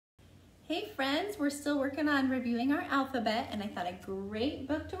Hey friends, we're still working on reviewing our alphabet, and I thought a great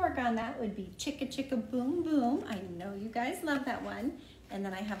book to work on that would be Chicka Chicka Boom Boom. I know you guys love that one. And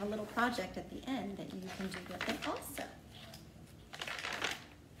then I have a little project at the end that you can do with it also.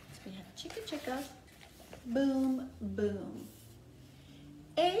 So we have Chicka Chicka Boom Boom.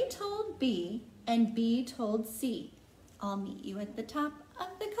 A told B and B told C, I'll meet you at the top of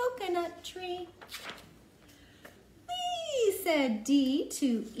the coconut tree. B said D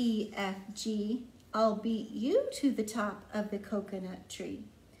to E, F, G, I'll beat you to the top of the coconut tree.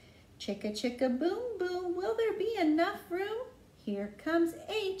 Chicka chicka boom boom, will there be enough room? Here comes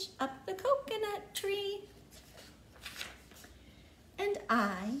H up the coconut tree. And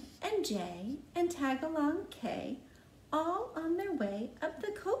I and J and tag along K, all on their way up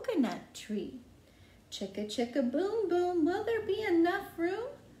the coconut tree. Chicka chicka boom boom, will there be enough room?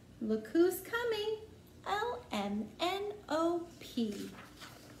 Look who's coming, L-M-N-O-P.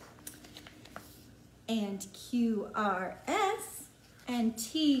 And Q-R-S and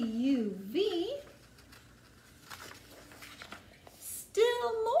T-U-V.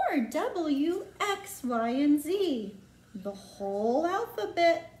 Still more W, X, Y, and Z. The whole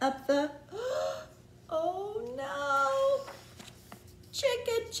alphabet up the, oh no!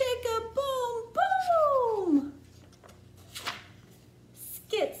 Chicka chicka boom boom!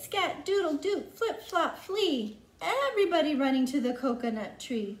 Skit scat doodle doot flip flop flee. Everybody running to the coconut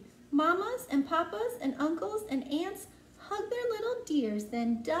tree. Mamas and papas and uncles and aunts hug their little dears,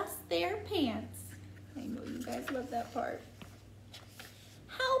 then dust their pants. I know you guys love that part.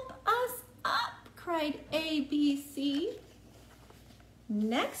 Help us up, cried A, B, C.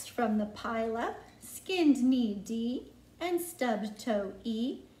 Next from the pile up, skinned knee D and stubbed toe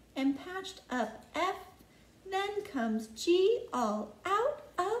E and patched up F. Then comes G, all out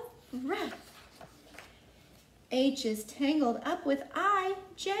of breath. H is tangled up with I,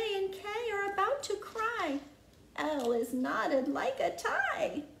 J and K are about to cry. L is knotted like a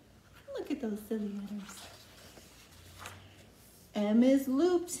tie. Look at those silly letters. M is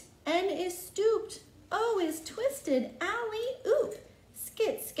looped, N is stooped, O is twisted, alley-oop.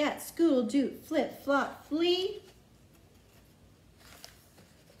 Skit, scat, scoodle, doot, flip, flop, flee.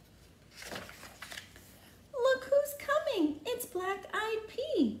 Look who's coming, it's black-eyed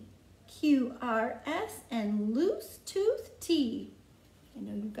P. Q-R-S and loose tooth T. I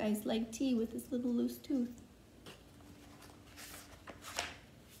know you guys like T with this little loose tooth.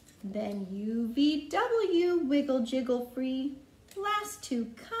 Then U-V-W, wiggle, jiggle, free. Last to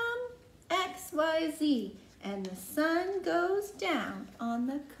come, X, Y, Z, and the sun goes down on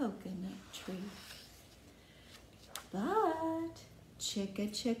the coconut tree. But, chicka,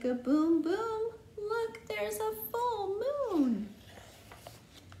 chicka, boom, boom, look, there's a full moon.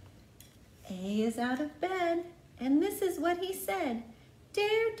 A is out of bed, and this is what he said.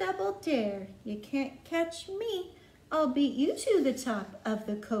 Dare, double dare, you can't catch me. I'll beat you to the top of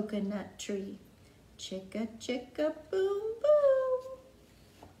the coconut tree. Chicka, chicka, boom, boom.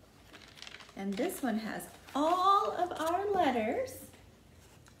 And this one has all of our letters,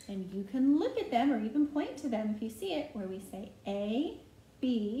 and you can look at them or even point to them if you see it, where we say A,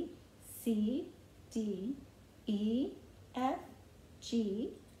 B, C, D, E, F, G,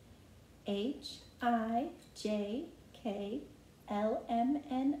 H, I, J, K, L, M,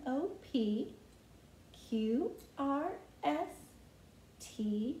 N, O, P, Q, R, S,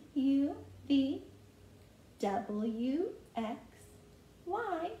 T, U, V, W, X,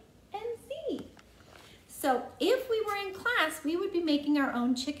 Y, and Z. So if we were in class, we would be making our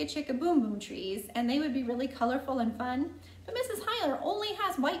own Chicka Chicka Boom Boom trees, and they would be really colorful and fun. But Mrs. Hiler only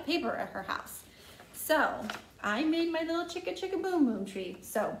has white paper at her house. So I made my little Chicka Chicka Boom Boom tree.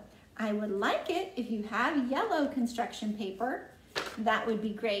 So I would like it if you have yellow construction paper, that would be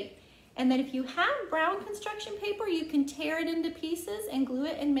great. And then if you have brown construction paper, you can tear it into pieces and glue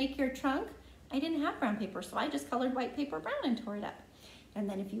it and make your trunk. I didn't have brown paper, so I just colored white paper brown and tore it up. And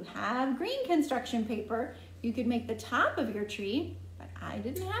then if you have green construction paper, you could make the top of your tree, but I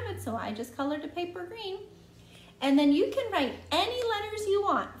didn't have it, so I just colored the paper green. And then you can write any letters you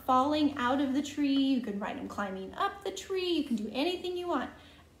want, falling out of the tree. You can write them climbing up the tree. You can do anything you want.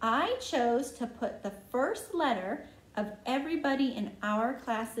 I chose to put the first letter of everybody in our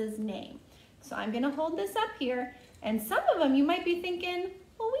class's name. So I'm gonna hold this up here, and some of them you might be thinking,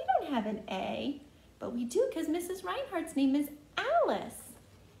 well, we don't have an A, but we do because Mrs. Reinhardt's name is Alice,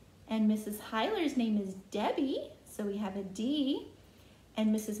 and Mrs. Hiler's name is Debbie, so we have a D,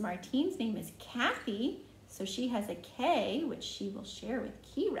 and Mrs. Martine's name is Kathy, so she has a K, which she will share with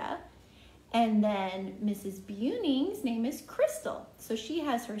Kira, and then Mrs. Buning's name is Crystal, so she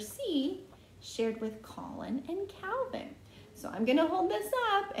has her C shared with Colin and Calvin. So I'm gonna hold this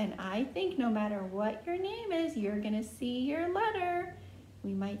up, and I think no matter what your name is, you're gonna see your letter.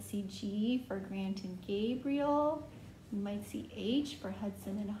 We might see G for Grant and Gabriel. We might see H for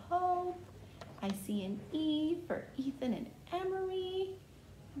Hudson and Hope. I see an E for Ethan and Emery.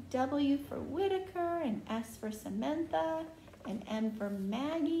 W for Whitaker, and S for Samantha, and M for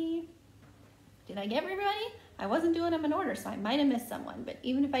Maggie. Did I get everybody? I wasn't doing them in order, so I might have missed someone, but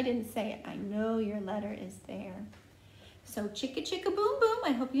even if I didn't say it, I know your letter is there. So Chicka Chicka Boom Boom,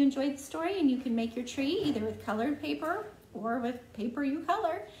 I hope you enjoyed the story, and you can make your tree either with colored paper or with paper you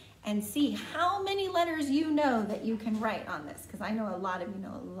color, and see how many letters you know that you can write on this, because I know a lot of you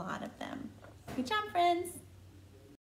know a lot of them. Good job, friends.